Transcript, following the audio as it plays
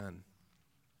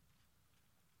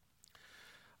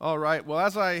All right, well,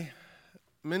 as I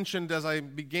mentioned as I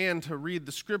began to read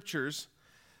the scriptures,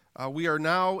 we are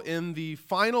now in the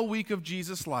final week of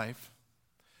Jesus' life.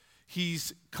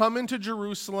 He's come into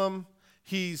Jerusalem.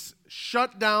 He's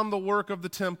shut down the work of the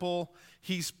temple.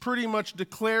 He's pretty much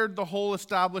declared the whole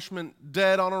establishment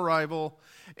dead on arrival,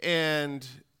 and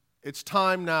it's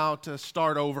time now to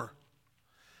start over.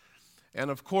 And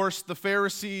of course, the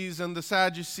Pharisees and the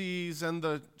Sadducees and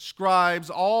the scribes,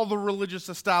 all the religious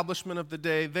establishment of the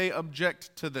day, they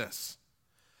object to this.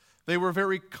 They were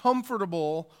very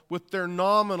comfortable with their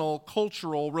nominal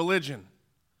cultural religion.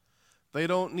 They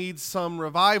don't need some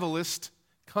revivalist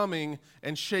coming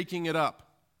and shaking it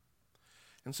up.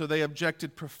 And so they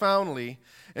objected profoundly,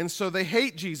 and so they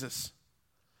hate Jesus.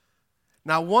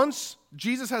 Now, once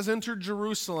Jesus has entered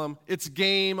Jerusalem, it's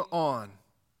game on.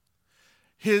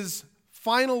 His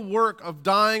final work of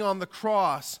dying on the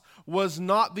cross was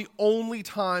not the only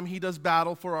time he does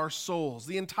battle for our souls.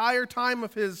 The entire time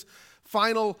of his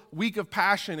final week of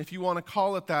passion, if you want to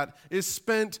call it that, is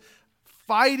spent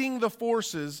fighting the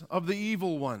forces of the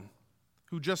evil one,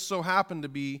 who just so happened to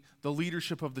be the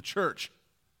leadership of the church.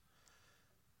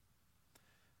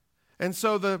 And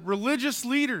so the religious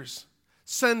leaders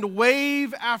send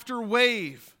wave after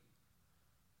wave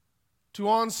to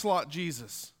onslaught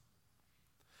Jesus.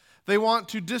 They want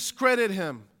to discredit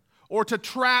him or to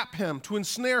trap him, to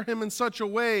ensnare him in such a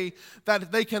way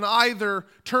that they can either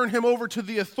turn him over to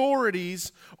the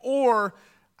authorities or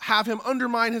have him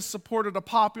undermine his support at a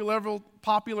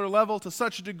popular level to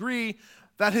such a degree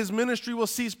that his ministry will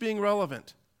cease being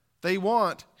relevant. They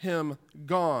want him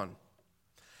gone.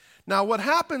 Now, what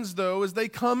happens, though, is they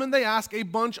come and they ask a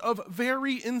bunch of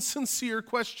very insincere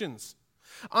questions.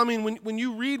 I mean, when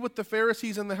you read what the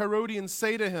Pharisees and the Herodians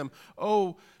say to him,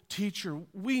 "Oh, teacher,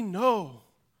 we know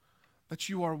that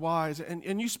you are wise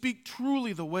and you speak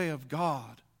truly the way of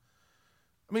God."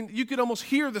 I mean, you could almost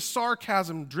hear the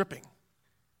sarcasm dripping.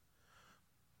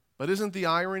 But isn't the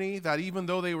irony that even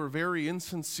though they were very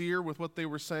insincere with what they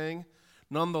were saying,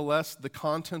 nonetheless, the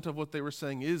content of what they were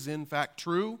saying is in fact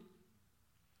true?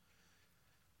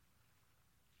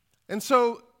 And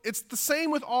so it's the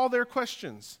same with all their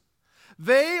questions.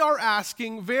 They are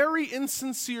asking very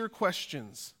insincere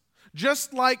questions,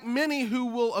 just like many who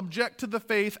will object to the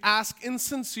faith ask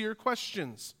insincere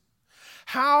questions.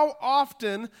 How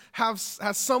often has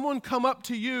someone come up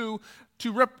to you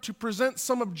to present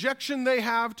some objection they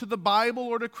have to the Bible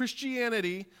or to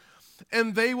Christianity,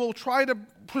 and they will try to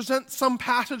present some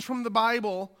passage from the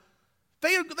Bible?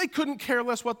 They couldn't care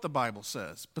less what the Bible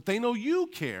says, but they know you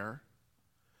care.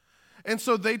 And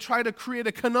so they try to create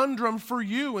a conundrum for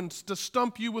you and to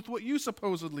stump you with what you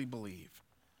supposedly believe.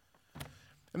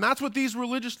 And that's what these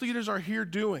religious leaders are here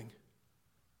doing.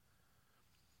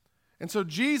 And so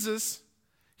Jesus,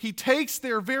 he takes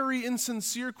their very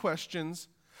insincere questions,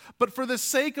 but for the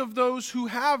sake of those who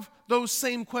have those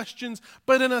same questions,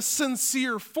 but in a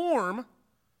sincere form,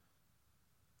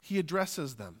 he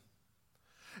addresses them.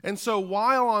 And so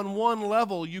while on one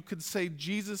level you could say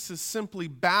Jesus is simply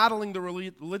battling the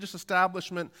religious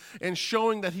establishment and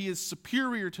showing that he is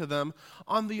superior to them,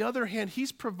 on the other hand,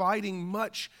 he's providing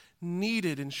much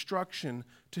needed instruction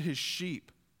to his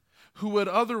sheep, who would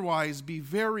otherwise be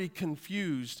very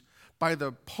confused by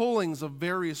the pullings of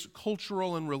various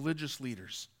cultural and religious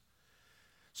leaders.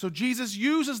 So Jesus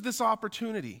uses this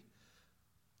opportunity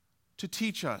to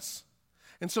teach us.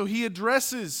 And so he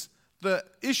addresses the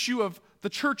issue of the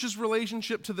church's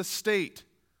relationship to the state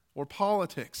or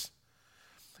politics.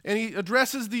 And he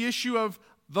addresses the issue of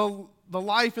the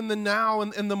life in the now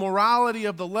and the morality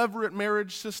of the levirate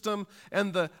marriage system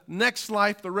and the next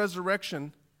life, the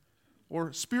resurrection,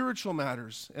 or spiritual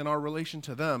matters and our relation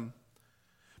to them.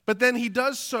 But then he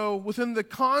does so within the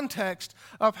context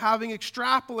of having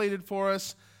extrapolated for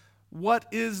us what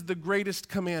is the greatest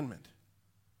commandment.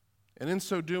 And in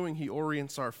so doing, he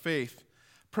orients our faith,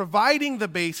 providing the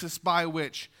basis by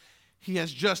which he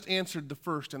has just answered the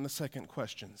first and the second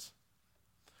questions.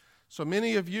 So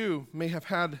many of you may have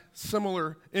had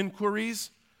similar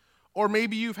inquiries, or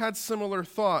maybe you've had similar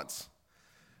thoughts.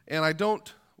 And I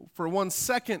don't for 1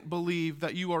 second believe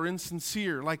that you are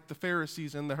insincere like the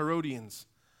Pharisees and the Herodians.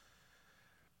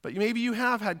 But maybe you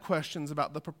have had questions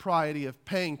about the propriety of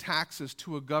paying taxes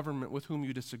to a government with whom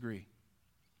you disagree.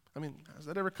 I mean, has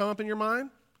that ever come up in your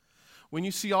mind? When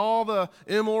you see all the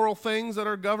immoral things that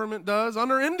our government does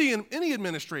under any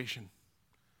administration,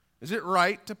 is it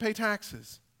right to pay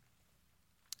taxes?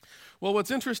 Well,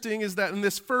 what's interesting is that in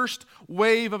this first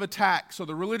wave of attack, so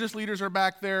the religious leaders are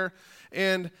back there,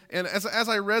 and as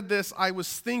I read this, I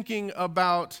was thinking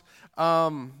about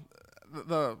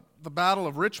the Battle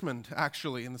of Richmond,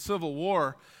 actually, in the Civil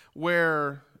War,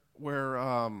 where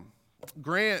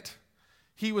Grant,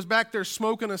 he was back there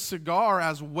smoking a cigar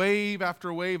as wave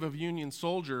after wave of Union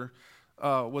soldier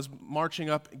was marching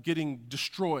up, getting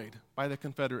destroyed by the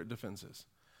Confederate defenses.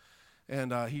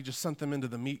 And he just sent them into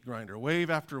the meat grinder, wave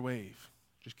after wave,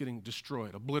 just getting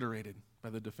destroyed, obliterated by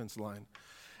the defense line.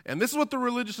 And this is what the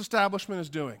religious establishment is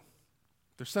doing.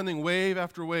 They're sending wave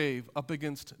after wave up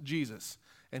against Jesus,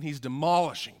 and he's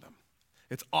demolishing them.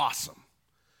 It's awesome.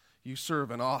 You serve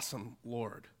an awesome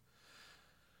Lord.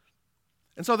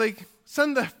 And so they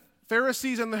send the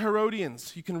Pharisees and the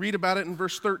Herodians. You can read about it in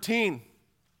verse 13.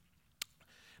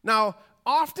 Now,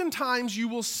 oftentimes you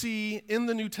will see in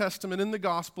the New Testament, in the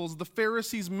Gospels, the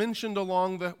Pharisees mentioned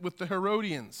along with the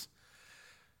Herodians.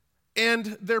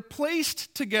 And they're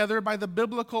placed together by the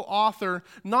biblical author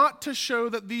not to show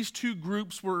that these two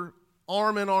groups were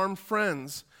arm-in-arm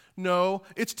friends. No,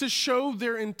 it's to show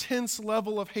their intense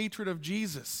level of hatred of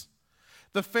Jesus.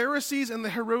 The Pharisees and the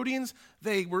Herodians,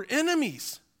 they were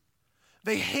enemies.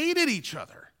 They hated each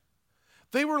other.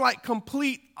 They were like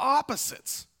complete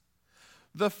opposites.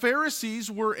 The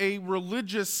Pharisees were a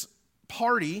religious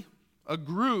party, a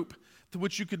group to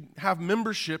which you could have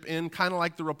membership in, kind of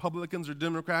like the Republicans or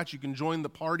Democrats. You can join the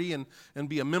party and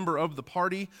be a member of the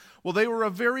party. Well, they were a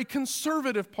very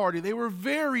conservative party. They were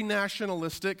very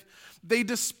nationalistic. They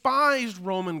despised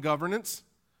Roman governance,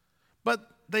 but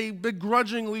they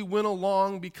begrudgingly went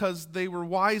along because they were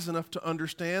wise enough to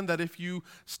understand that if you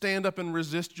stand up and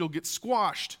resist, you'll get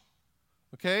squashed.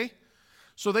 Okay?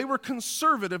 So they were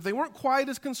conservative. They weren't quite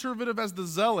as conservative as the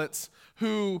Zealots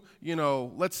who,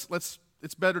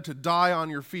 it's better to die on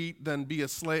your feet than be a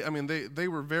slave. I mean, they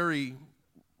were very,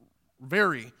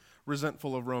 very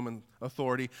resentful of Roman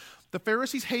authority. The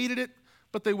Pharisees hated it,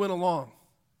 but they went along.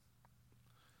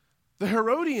 The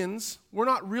Herodians were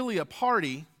not really a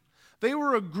party. They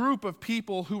were a group of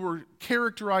people who were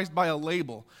characterized by a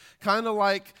label, kind of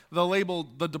like the label,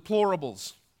 the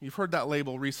deplorables. You've heard that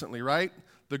label recently, right?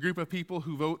 The group of people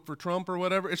who vote for Trump or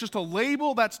whatever. It's just a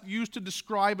label that's used to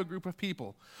describe a group of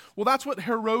people. Well, that's what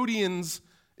Herodians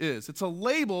is. It's a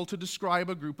label to describe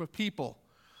a group of people.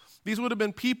 These would have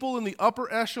been people in the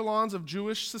upper echelons of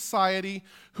Jewish society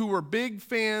who were big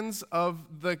fans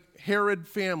of the Herod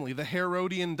family, the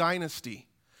Herodian dynasty.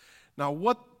 Now,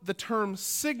 what the term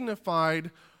signified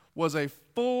was a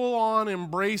full-on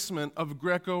embracement of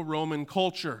Greco-Roman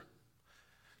culture.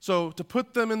 So to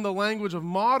put them in the language of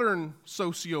modern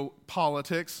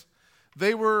sociopolitics,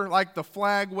 they were like the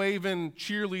flag-waving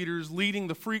cheerleaders leading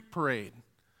the freak parade,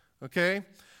 okay?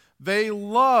 They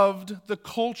loved the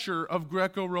culture of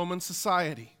Greco-Roman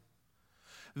society.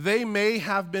 They may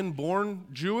have been born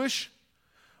Jewish,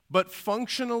 but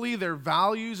functionally their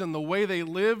values and the way they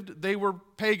lived, they were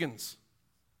pagans.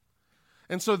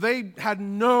 And so they had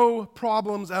no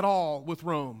problems at all with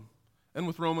Rome and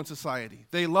with Roman society.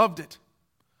 They loved it.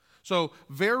 So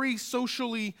very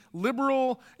socially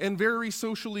liberal and very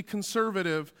socially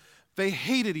conservative, they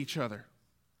hated each other.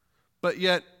 But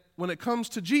yet, when it comes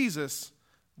to Jesus,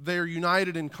 they're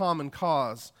united in common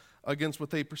cause against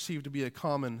what they perceive to be a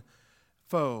common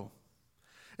foe.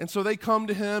 And so they come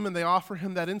to him and they offer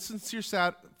him that insincere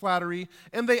flattery,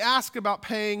 and they ask about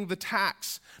paying the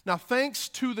tax. Now, thanks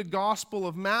to the Gospel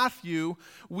of Matthew,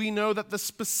 we know that the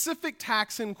specific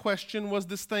tax in question was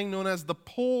this thing known as the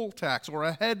poll tax or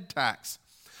a head tax.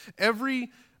 Every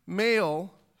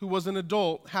male who was an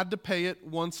adult had to pay it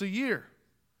once a year.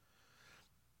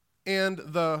 And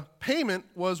the payment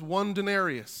was 1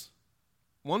 denarius.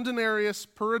 1 denarius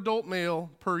per adult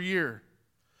male per year.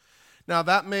 Now,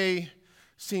 that may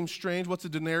seem strange. What's a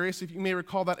denarius? If you may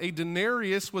recall that a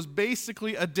denarius was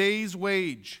basically a day's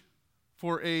wage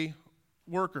for a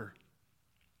worker.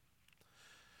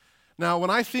 Now,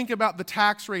 when I think about the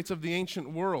tax rates of the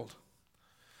ancient world,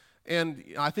 and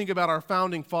I think about our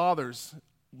founding fathers,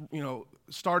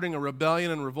 starting a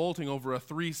rebellion and revolting over a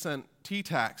 3-cent tea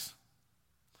tax.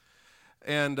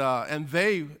 And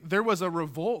there was a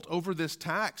revolt over this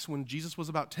tax when Jesus was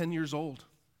about 10 years old.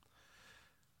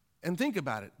 And think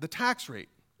about it. The tax rate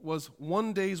was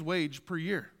 1 day's wage per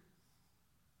year.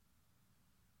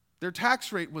 Their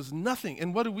tax rate was nothing.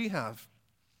 And what do we have?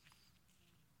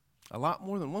 A lot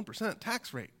more than 1%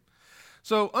 tax rate.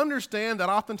 So understand that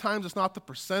oftentimes it's not the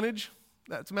percentage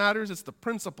that matters, it's the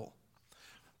principle.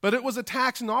 But it was a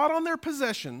tax not on their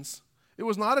possessions. It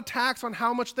was not a tax on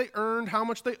how much they earned, how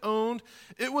much they owned.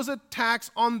 It was a tax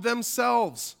on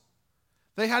themselves.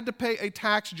 They had to pay a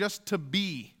tax just to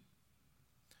be.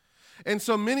 And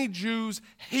so many Jews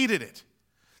hated it.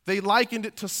 They likened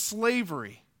it to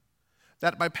slavery.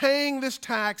 That by paying this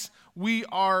tax, we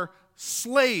are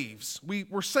slaves.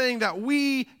 We're saying that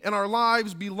we and our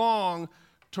lives belong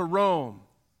to Rome.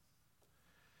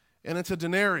 and it's a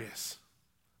denarius.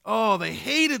 Oh, they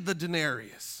hated the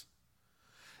denarius.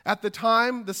 At the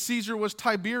time, the Caesar was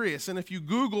Tiberius, and if you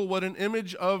Google what an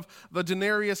image of the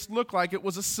denarius looked like, it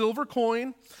was a silver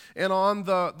coin, and on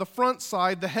the front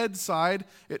side, the head side,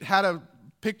 it had a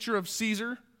picture of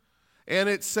Caesar, and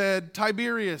it said,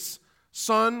 Tiberius,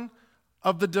 son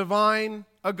of the divine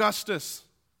Augustus.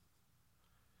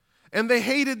 And they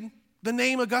hated the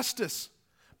name Augustus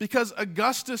because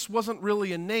Augustus wasn't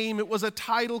really a name. It was a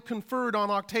title conferred on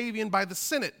Octavian by the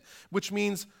Senate, which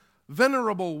means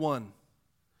venerable one.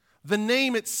 The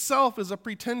name itself is a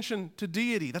pretension to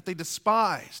deity that they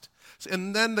despised.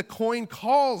 And then the coin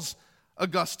calls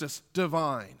Augustus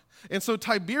divine. And so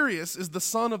Tiberius is the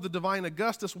son of the divine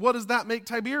Augustus. What does that make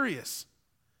Tiberius?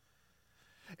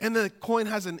 And the coin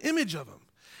has an image of him.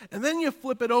 And then you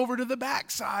flip it over to the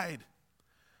backside.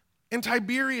 And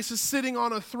Tiberius is sitting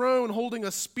on a throne holding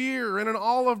a spear and an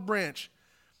olive branch.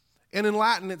 And in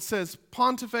Latin it says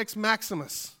Pontifex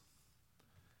Maximus,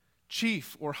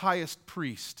 chief or highest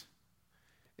priest.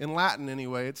 In Latin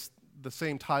anyway, it's the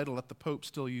same title that the Pope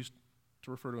still used to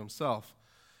refer to himself.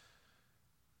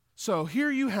 So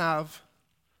here you have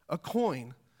a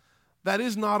coin that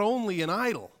is not only an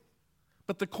idol,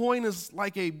 but the coin is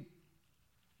like a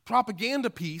propaganda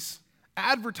piece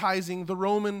advertising the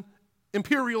Roman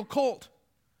imperial cult.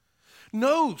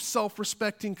 No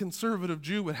self-respecting conservative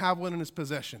Jew would have one in his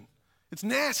possession. It's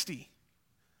nasty.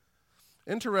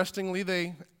 Interestingly,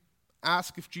 they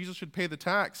ask if Jesus should pay the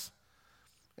tax.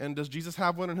 And does Jesus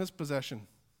have one in his possession?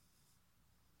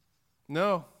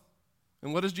 No.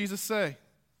 And what does Jesus say?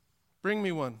 Bring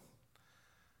me one.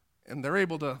 And they're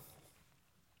able to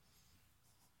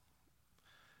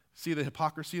see the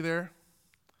hypocrisy there.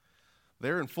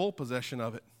 They're in full possession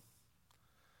of it.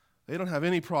 They don't have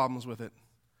any problems with it.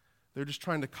 They're just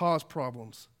trying to cause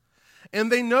problems.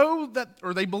 And they know that,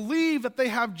 or they believe that they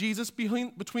have Jesus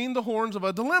between the horns of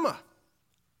a dilemma.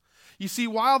 You see,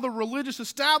 while the religious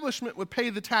establishment would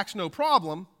pay the tax no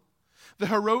problem,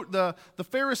 the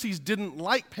Pharisees didn't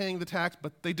like paying the tax,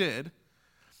 but they did.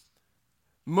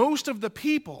 Most of the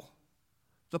people,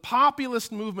 the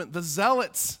populist movement, the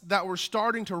zealots that were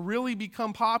starting to really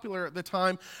become popular at the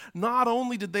time, not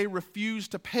only did they refuse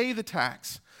to pay the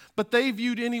tax, but they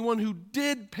viewed anyone who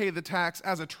did pay the tax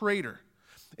as a traitor.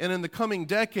 And in the coming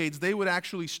decades, they would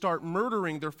actually start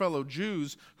murdering their fellow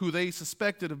Jews who they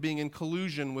suspected of being in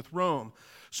collusion with Rome.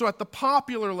 So at the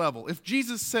popular level, if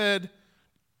Jesus said,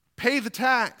 pay the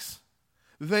tax,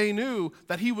 they knew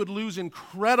that he would lose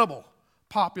incredible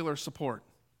popular support.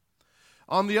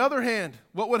 On the other hand,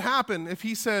 what would happen if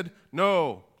he said,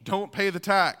 no, don't pay the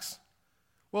tax?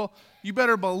 Well, you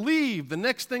better believe the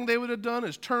next thing they would have done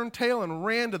is turn tail and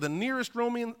ran to the nearest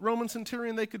Roman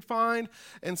centurion they could find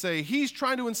and say, he's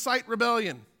trying to incite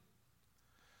rebellion.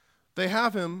 They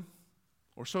have him,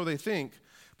 or so they think,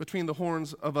 between the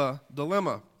horns of a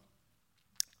dilemma.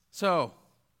 So,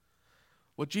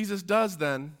 what Jesus does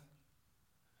then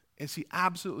is he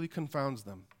absolutely confounds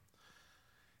them.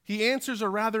 He answers a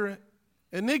rather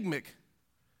enigmatic,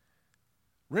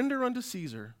 render unto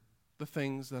Caesar the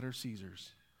things that are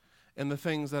Caesar's, and the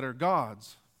things that are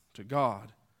God's to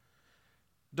God.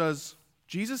 Does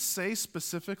Jesus say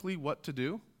specifically what to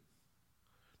do?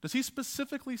 Does he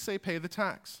specifically say pay the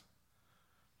tax?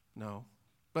 No.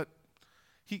 But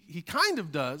he kind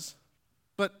of does,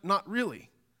 but not really.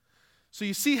 So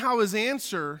you see how his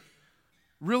answer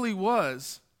really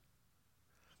was.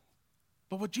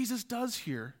 But what Jesus does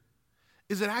here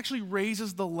is it actually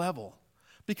raises the level,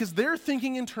 because they're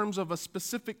thinking in terms of a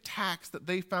specific tax that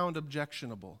they found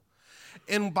objectionable.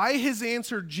 And by his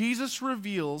answer, Jesus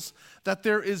reveals that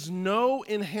there is no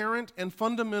inherent and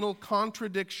fundamental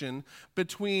contradiction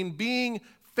between being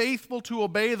faithful to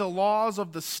obey the laws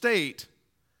of the state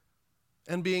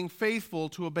and being faithful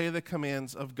to obey the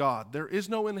commands of God. There is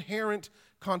no inherent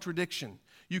contradiction.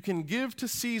 You can give to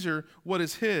Caesar what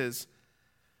is his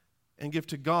and give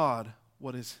to God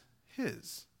what is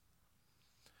his.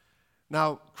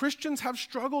 Now, Christians have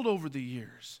struggled over the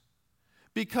years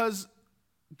because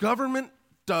government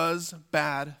does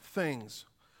bad things.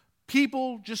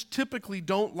 People just typically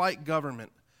don't like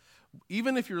government.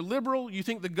 Even if you're liberal, you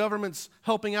think the government's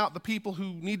helping out the people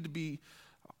who need to be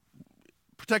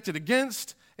protected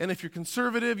against. And if you're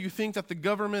conservative, you think that the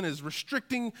government is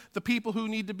restricting the people who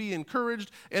need to be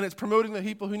encouraged and it's promoting the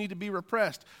people who need to be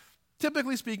repressed.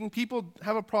 Typically speaking, people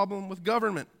have a problem with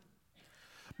government.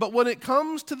 But when it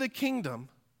comes to the kingdom,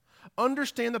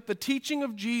 understand that the teaching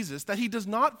of Jesus, that he does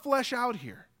not flesh out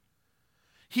here.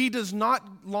 He does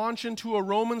not launch into a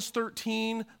Romans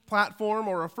 13 platform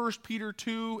or a 1 Peter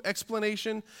 2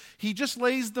 explanation. He just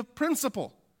lays the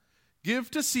principle. Give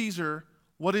to Caesar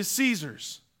what is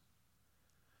Caesar's.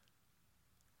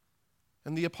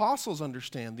 And the apostles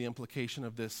understand the implication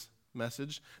of this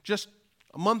message. Just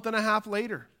a month and a half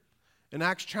later, in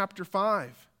Acts chapter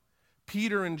 5,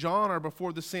 Peter and John are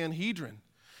before the Sanhedrin,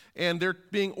 and they're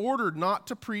being ordered not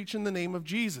to preach in the name of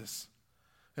Jesus.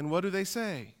 And what do they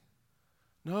say?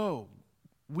 No,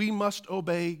 we must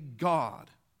obey God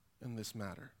in this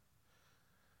matter.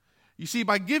 You see,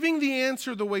 by giving the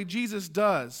answer the way Jesus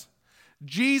does,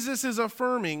 Jesus is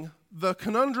affirming the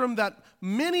conundrum that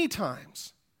many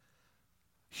times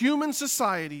human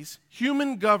societies,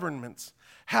 human governments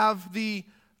have the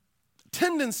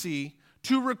tendency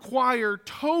to require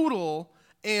total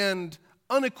and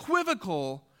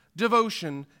unequivocal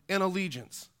devotion and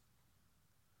allegiance.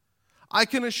 I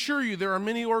can assure you there are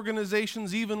many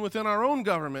organizations, even within our own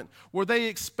government, where they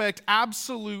expect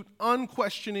absolute,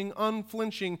 unquestioning,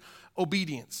 unflinching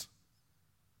obedience.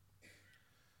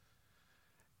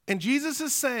 And Jesus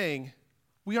is saying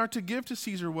we are to give to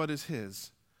Caesar what is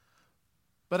his.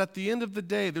 But at the end of the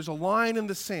day, there's a line in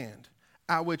the sand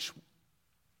at which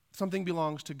something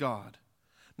belongs to God.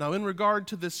 Now, in regard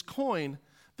to this coin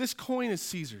is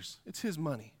Caesar's. It's his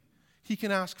money. He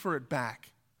can ask for it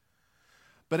back.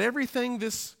 But everything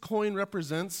this coin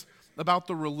represents about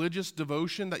the religious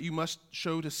devotion that you must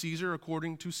show to Caesar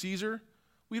according to Caesar,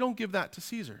 we don't give that to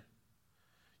Caesar.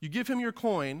 You give him your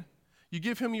coin, you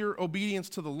give him your obedience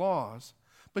to the laws,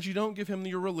 but you don't give him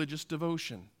your religious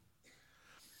devotion.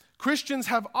 Christians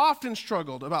have often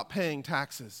struggled about paying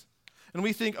taxes. And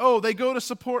we think, oh, they go to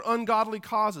support ungodly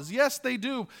causes. Yes, they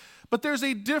do. But there's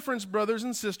a difference, brothers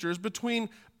and sisters, between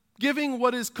giving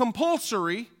what is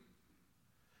compulsory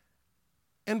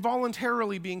and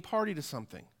voluntarily being party to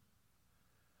something.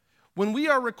 When we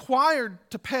are required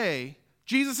to pay,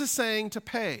 Jesus is saying to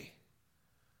pay.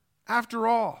 After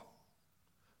all,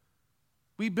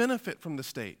 we benefit from the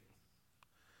state.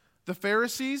 The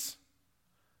Pharisees,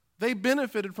 they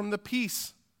benefited from the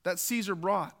peace that Caesar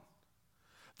brought.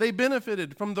 They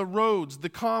benefited from the roads, the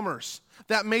commerce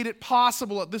that made it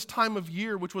possible at this time of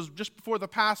year, which was just before the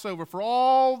Passover, for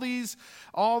all these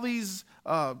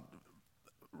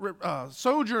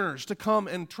sojourners to come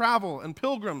and travel, and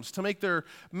pilgrims to make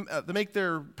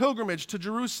their pilgrimage to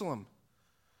Jerusalem.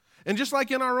 And just like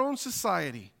in our own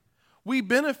society, we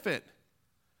benefit.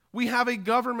 We have a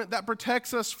government that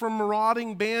protects us from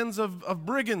marauding bands of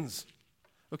brigands.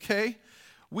 Okay?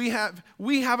 We have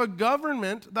a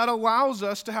government that allows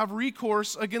us to have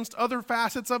recourse against other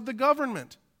facets of the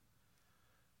government.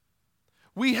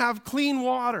 We have clean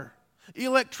water,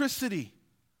 electricity,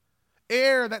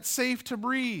 air that's safe to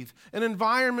breathe, an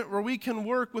environment where we can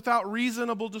work without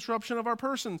reasonable disruption of our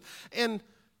persons. And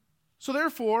so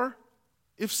therefore,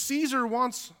 if Caesar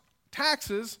wants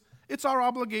taxes, it's our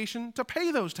obligation to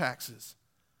pay those taxes.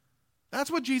 That's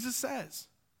what Jesus says.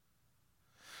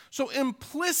 So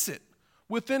implicit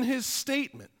within his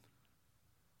statement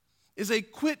is a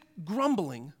quit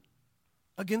grumbling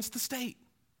against the state.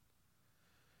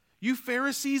 You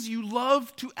Pharisees, you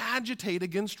love to agitate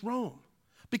against Rome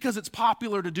because it's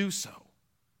popular to do so.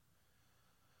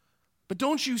 But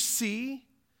don't you see,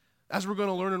 as we're going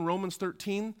to learn in Romans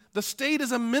 13, the state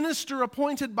is a minister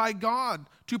appointed by God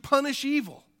to punish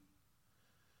evil.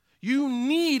 You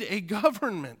need a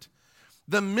government.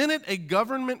 The minute a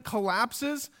government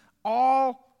collapses,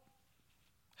 all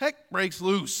heck breaks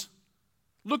loose.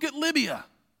 Look at Libya.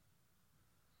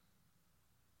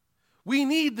 We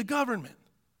need the government.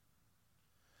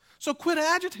 So quit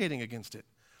agitating against it.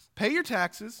 Pay your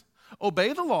taxes,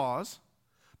 obey the laws,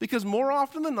 because more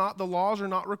often than not, the laws are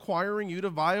not requiring you to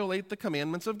violate the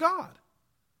commandments of God.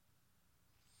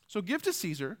 So give to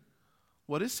Caesar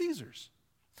what is Caesar's.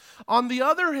 On the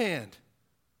other hand,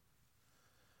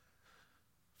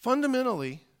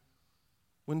 fundamentally,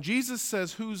 when Jesus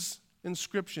says whose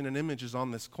inscription and image is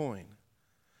on this coin,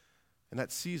 and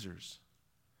that's Caesar's,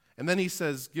 and then he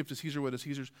says, give to Caesar what is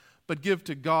Caesar's, but give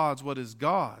to God's what is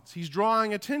God's. He's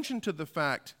drawing attention to the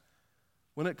fact,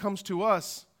 when it comes to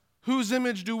us, whose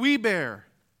image do we bear?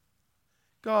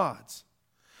 God's.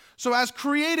 So as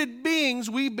created beings,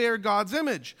 we bear God's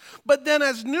image. But then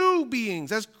as new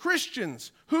beings, as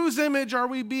Christians, whose image are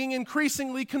we being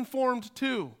increasingly conformed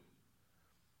to?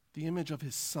 The image of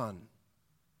his Son.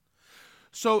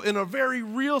 So in a very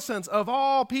real sense, of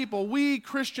all people, we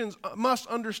Christians must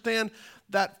understand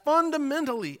that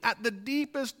fundamentally, at the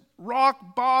deepest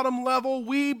rock bottom level,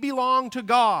 we belong to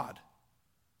God.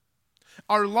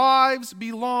 Our lives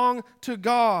belong to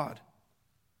God.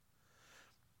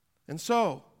 And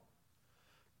so,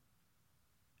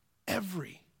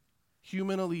 every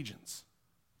human allegiance,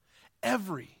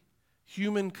 every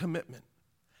human commitment,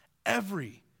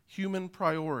 every human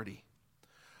priority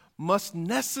must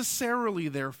necessarily,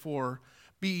 therefore,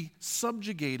 be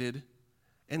subjugated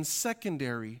and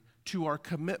secondary to our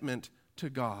commitment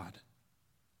to God.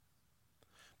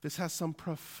 This has some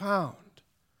profound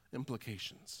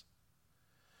implications.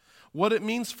 What it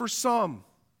means for some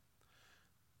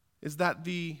is that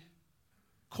the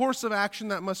course of action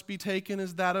that must be taken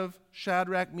is that of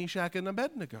Shadrach, Meshach, and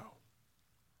Abednego,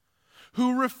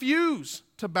 who refuse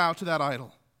to bow to that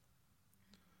idol.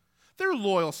 They're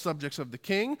loyal subjects of the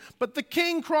king, but the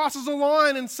king crosses a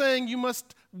line in saying, you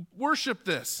must worship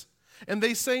this. And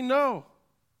they say no.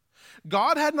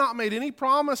 God had not made any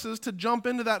promises to jump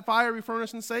into that fiery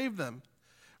furnace and save them.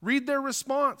 Read their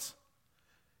response.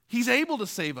 He's able to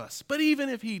save us, but even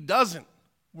if he doesn't,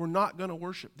 we're not going to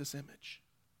worship this image.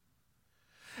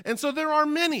 And so there are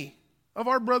many of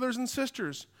our brothers and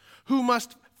sisters who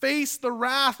must face the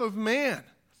wrath of man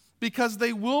because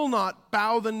they will not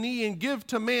bow the knee and give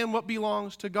to man what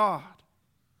belongs to God.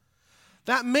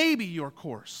 That may be your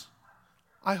course.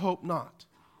 I hope not.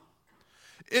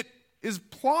 It is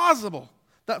plausible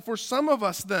that for some of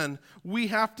us then, we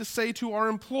have to say to our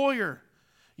employer,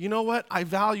 you know what, I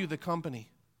value the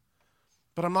company,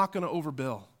 but I'm not going to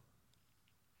overbill.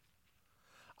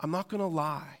 I'm not going to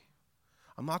lie.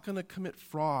 I'm not going to commit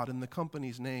fraud in the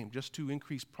company's name just to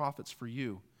increase profits for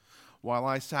you while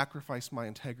I sacrifice my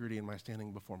integrity and my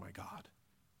standing before my God.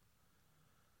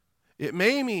 It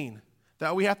may mean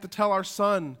that we have to tell our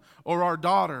son or our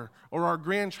daughter or our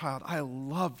grandchild, I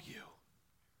love you,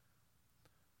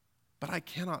 but I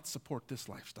cannot support this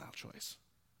lifestyle choice.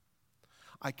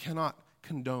 I cannot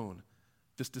condone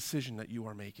this decision that you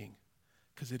are making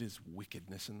because it is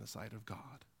wickedness in the sight of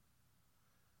God.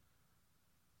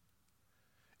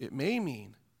 It may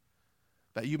mean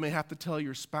that you may have to tell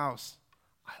your spouse,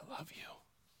 I love you,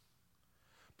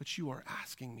 but you are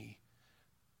asking me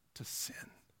to sin.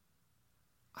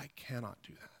 I cannot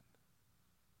do that.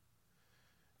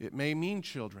 It may mean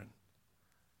children.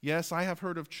 Yes, I have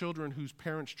heard of children whose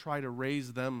parents try to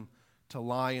raise them to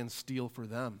lie and steal for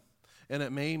them. And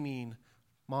it may mean,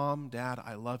 Mom, Dad,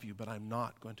 I love you, but I'm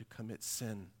not going to commit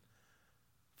sin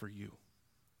for you.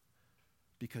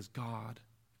 Because God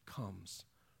comes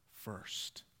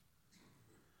first.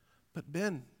 But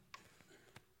Ben,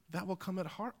 that will come at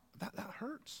heart. That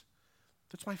hurts.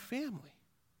 That's my family.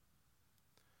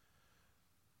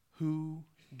 Who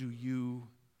do you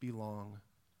belong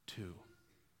to?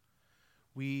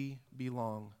 We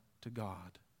belong to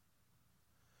God.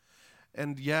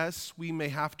 And yes, we may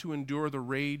have to endure the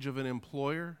rage of an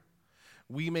employer.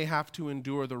 We may have to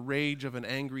endure the rage of an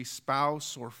angry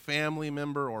spouse or family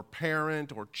member or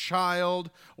parent or child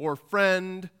or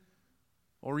friend,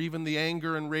 or even the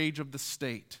anger and rage of the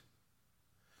state.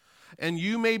 And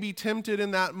you may be tempted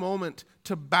in that moment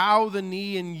to bow the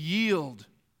knee and yield.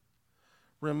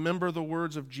 Remember the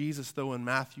words of Jesus, though, in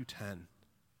Matthew 10.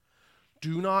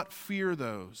 Do not fear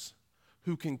those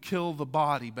who can kill the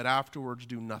body, but afterwards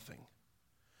do nothing.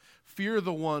 Fear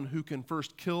the one who can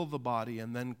first kill the body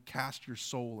and then cast your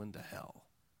soul into hell.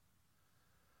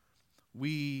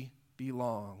 We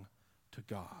belong to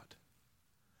God.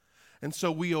 And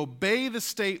so we obey the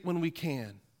state when we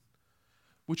can,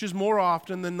 which is more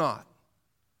often than not.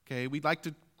 Okay, we'd like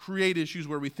to create issues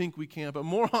where we think we can, but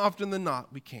more often than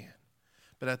not, we can.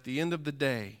 But at the end of the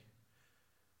day,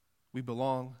 we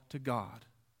belong to God.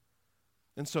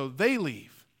 And so they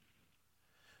leave.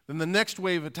 Then the next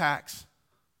wave attacks,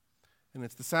 and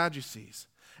it's the Sadducees.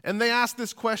 And they ask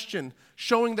this question,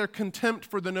 showing their contempt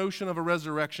for the notion of a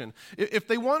resurrection. If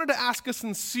they wanted to ask a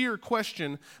sincere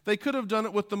question, they could have done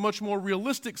it with the much more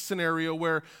realistic scenario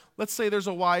where, let's say there's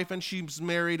a wife and she's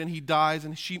married and he dies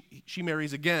and she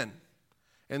marries again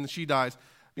and she dies.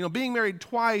 You know, being married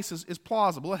twice is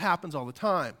plausible. It happens all the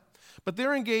time. But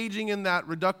they're engaging in that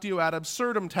reductio ad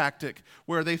absurdum tactic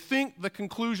where they think the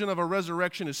conclusion of a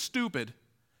resurrection is stupid.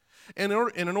 And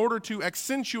in order to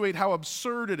accentuate how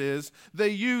absurd it is, they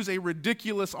use a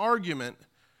ridiculous argument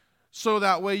so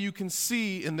that way you can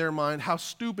see in their mind how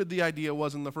stupid the idea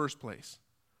was in the first place.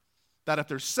 That if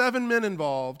there's 7 men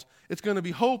involved, it's going to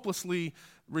be hopelessly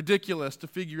ridiculous to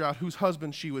figure out whose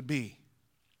husband she would be.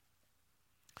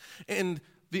 And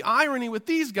the irony with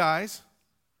these guys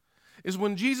is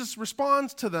when Jesus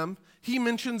responds to them, he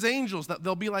mentions angels, that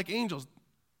they'll be like angels.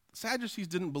 The Sadducees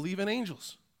didn't believe in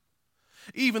angels,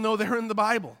 even though they're in the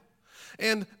Bible.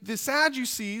 And the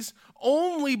Sadducees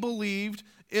only believed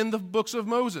in the books of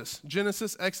Moses,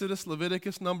 Genesis, Exodus,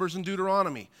 Leviticus, Numbers, and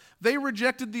Deuteronomy. They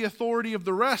rejected the authority of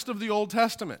the rest of the Old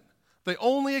Testament. They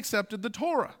only accepted the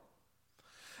Torah.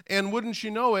 And wouldn't you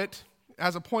know it,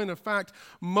 as a point of fact,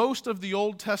 most of the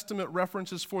Old Testament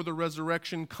references for the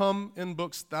resurrection come in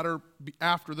books that are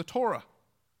after the Torah.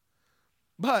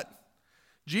 But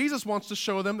Jesus wants to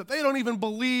show them that they don't even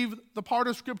believe the part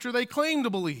of Scripture they claim to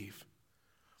believe.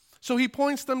 So he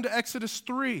points them to Exodus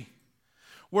 3,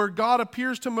 where God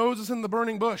appears to Moses in the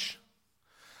burning bush.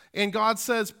 And God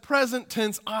says, present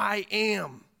tense, I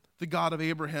am the God of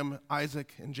Abraham,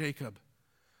 Isaac, and Jacob.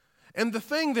 And the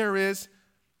thing there is,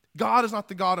 God is not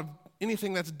the God of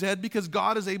anything that's dead, because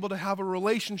God is able to have a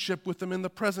relationship with them in the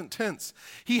present tense.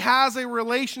 He has a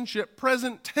relationship,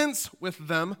 present tense, with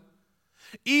them,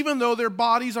 even though their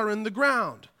bodies are in the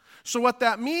ground. So what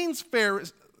that means,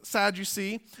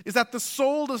 Sadducee, is that the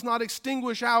soul does not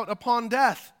extinguish out upon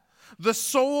death. The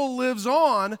soul lives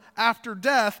on after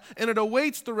death, and it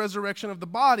awaits the resurrection of the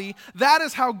body. That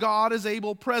is how God is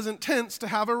able, present tense, to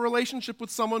have a relationship with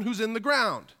someone who's in the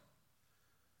ground.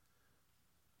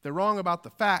 They're wrong about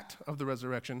the fact of the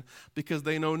resurrection, because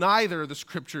they know neither the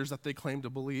Scriptures that they claim to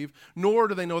believe, nor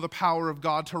do they know the power of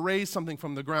God to raise something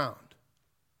from the ground.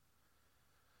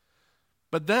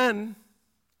 But then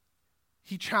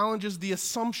he challenges the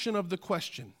assumption of the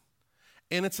question,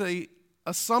 and it's an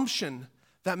assumption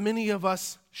that many of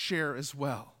us share as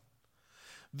well.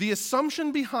 The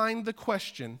assumption behind the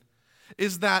question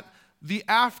is that the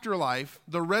afterlife,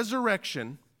 the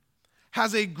resurrection,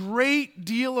 has a great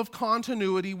deal of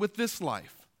continuity with this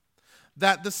life.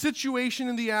 That the situation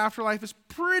in the afterlife is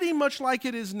pretty much like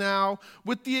it is now,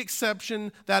 with the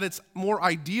exception that it's more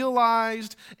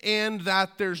idealized and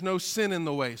that there's no sin in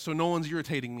the way, so no one's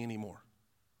irritating me anymore.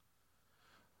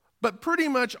 But pretty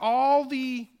much all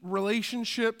the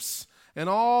relationships and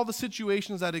all the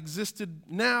situations that existed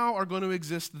now are going to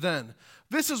exist then.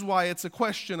 This is why it's a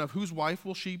question of whose wife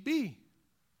will she be?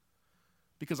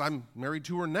 Because I'm married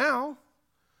to her now.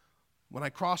 When I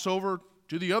cross over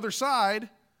to the other side,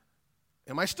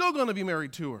 am I still going to be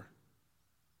married to her?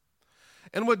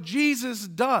 And what Jesus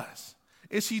does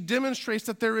is he demonstrates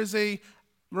that there is a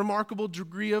remarkable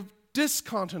degree of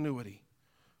discontinuity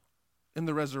in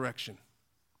the resurrection.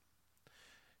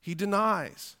 He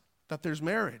denies that there's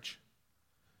marriage.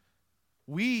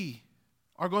 We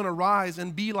are going to rise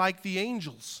and be like the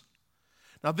angels.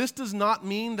 Now, this does not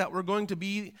mean that we're going to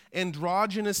be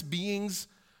androgynous beings.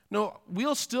 No,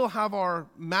 we'll still have our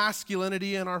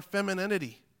masculinity and our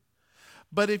femininity.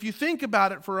 But if you think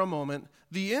about it for a moment,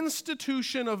 the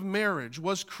institution of marriage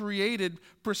was created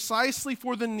precisely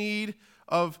for the need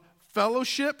of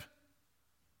fellowship,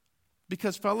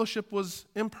 because fellowship was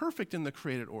imperfect in the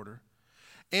created order,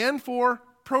 and for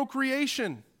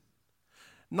procreation,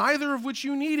 neither of which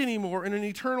you need anymore in an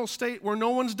eternal state where no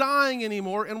one's dying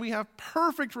anymore, and we have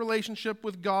perfect relationship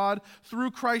with God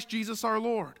through Christ Jesus our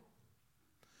Lord.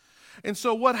 And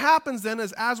so what happens then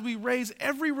is, as we raise,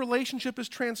 every relationship is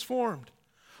transformed.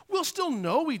 We'll still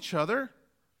know each other.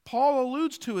 Paul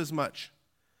alludes to as much.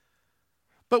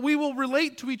 But we will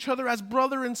relate to each other as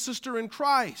brother and sister in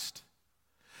Christ.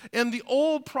 And the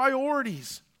old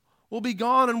priorities will be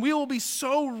gone, and we will be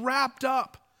so wrapped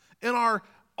up in our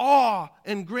awe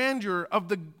and grandeur of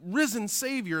the risen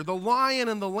Savior, the Lion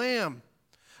and the Lamb,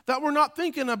 that we're not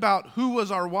thinking about who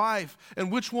was our wife and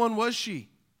which one was she.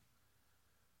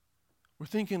 We're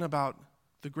thinking about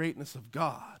the greatness of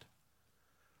God.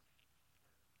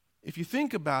 If you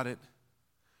think about it,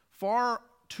 far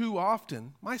too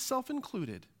often, myself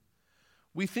included,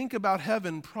 we think about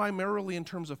heaven primarily in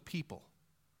terms of people.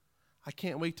 I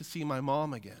can't wait to see my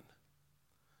mom again.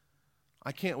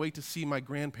 I can't wait to see my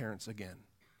grandparents again.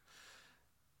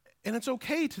 And it's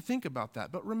okay to think about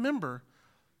that. But remember,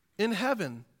 in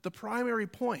heaven, the primary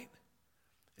point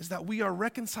is that we are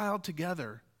reconciled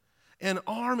together, and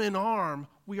arm in arm,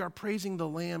 we are praising the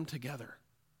Lamb together.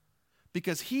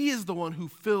 Because he is the one who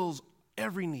fills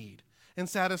every need and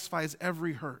satisfies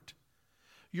every hurt.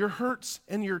 Your hurts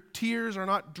and your tears are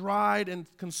not dried and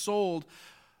consoled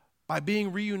by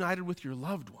being reunited with your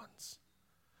loved ones.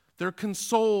 They're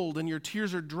consoled, and your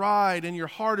tears are dried, and your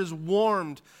heart is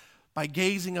warmed by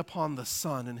gazing upon the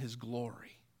Son in his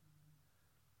glory.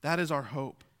 That is our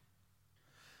hope.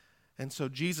 And so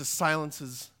Jesus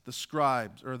silences the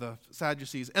scribes, or the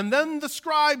Sadducees, and then the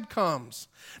scribe comes.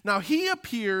 Now he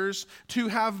appears to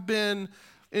have been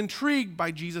intrigued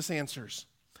by Jesus' answers.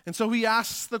 And so he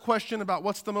asks the question about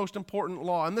what's the most important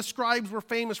law. And the scribes were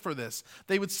famous for this.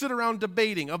 They would sit around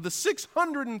debating, of the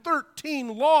 613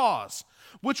 laws,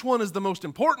 which one is the most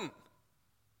important?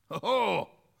 Oh!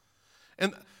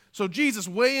 And so Jesus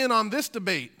weigh in on this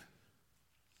debate.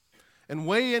 And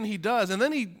weigh in he does. And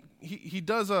then he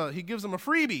gives them a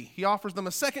freebie. He offers them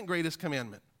a second greatest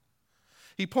commandment.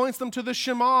 He points them to the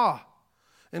Shema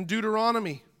in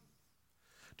Deuteronomy.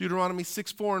 Deuteronomy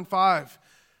 6, 4, and 5.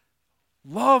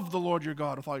 Love the Lord your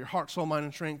God with all your heart, soul, mind,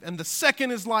 and strength. And the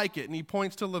second is like it. And he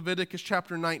points to Leviticus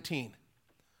chapter 19.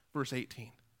 verse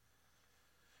 18.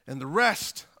 And the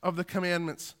rest of the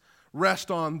commandments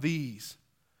rest on these.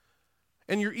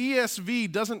 And your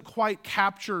ESV doesn't quite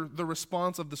capture the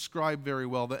response of the scribe very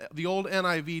well. The old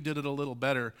NIV did it a little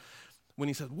better when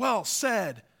he said, well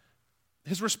said.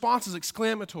 His response is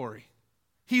exclamatory.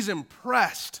 He's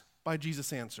impressed by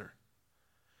Jesus' answer.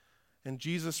 And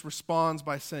Jesus responds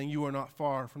by saying, you are not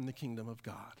far from the kingdom of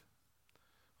God.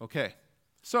 Okay,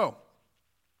 so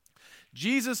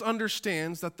Jesus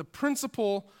understands that the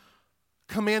principal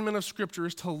commandment of Scripture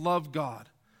is to love God,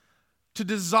 to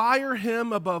desire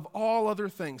Him above all other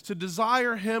things, to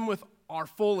desire Him with our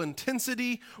full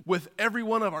intensity, with every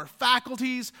one of our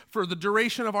faculties for the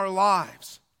duration of our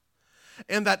lives.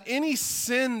 And that any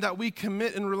sin that we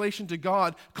commit in relation to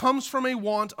God comes from a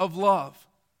want of love.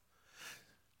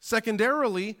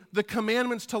 Secondarily, the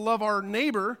commandments to love our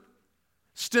neighbor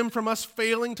stem from us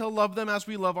failing to love them as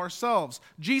we love ourselves.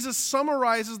 Jesus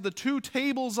summarizes the two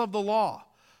tables of the law,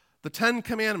 the 10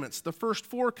 commandments. The first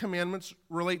 4 commandments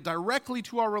relate directly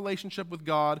to our relationship with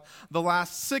God. The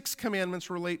last 6 commandments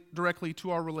relate directly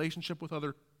to our relationship with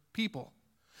other people.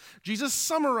 Jesus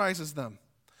summarizes them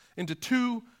into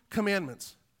 2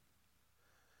 commandments.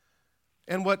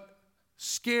 And what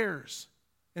scares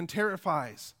and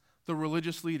terrifies the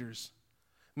religious leaders,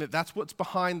 and that's what's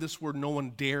behind this word, no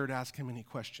one dared ask him any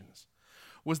questions,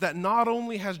 was that not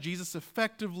only has Jesus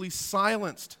effectively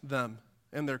silenced them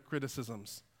and their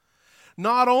criticisms,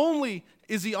 not only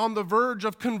is he on the verge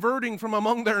of converting from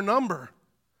among their number,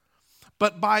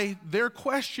 but by their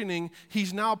questioning,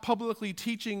 he's now publicly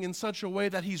teaching in such a way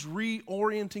that he's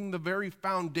reorienting the very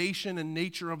foundation and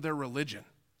nature of their religion.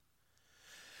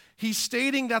 He's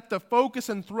stating that the focus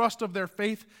and thrust of their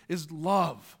faith is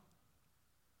love.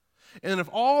 And if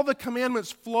all the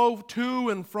commandments flow to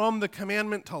and from the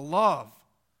commandment to love,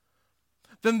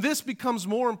 then this becomes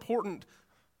more important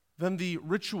than the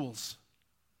rituals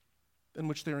in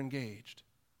which they're engaged.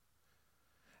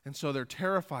 And so they're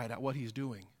terrified at what he's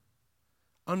doing,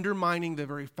 undermining the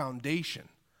very foundation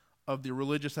of the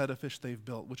religious edifice they've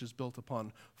built, which is built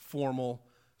upon formal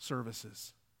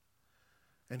services.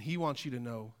 And he wants you to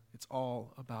know it's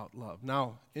all about love.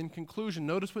 Now, in conclusion,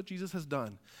 notice what Jesus has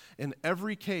done. In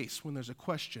every case, when there's a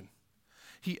question,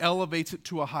 he elevates it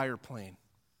to a higher plane.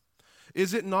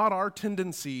 Is it not our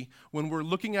tendency, when we're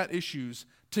looking at issues,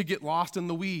 to get lost in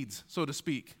the weeds, so to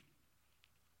speak?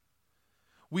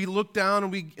 We look down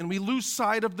and we lose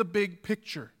sight of the big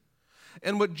picture.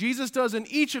 And what Jesus does in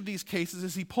each of these cases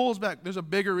is he pulls back. There's a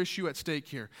bigger issue at stake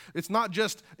here. It's not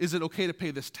just, is it okay to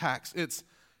pay this tax? It's,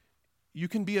 you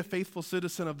can be a faithful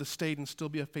citizen of the state and still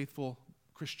be a faithful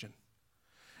Christian.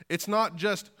 It's not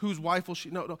just whose wife will she,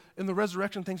 no. In the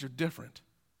resurrection, things are different.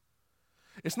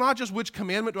 It's not just which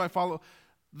commandment do I follow.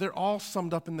 They're all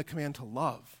summed up in the command to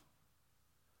love.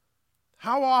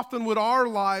 How often would our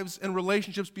lives and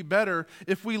relationships be better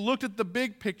if we looked at the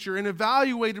big picture and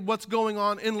evaluated what's going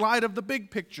on in light of the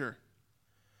big picture?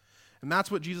 And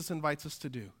that's what Jesus invites us to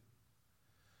do,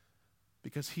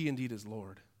 because he indeed is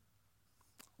Lord.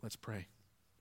 Let's pray.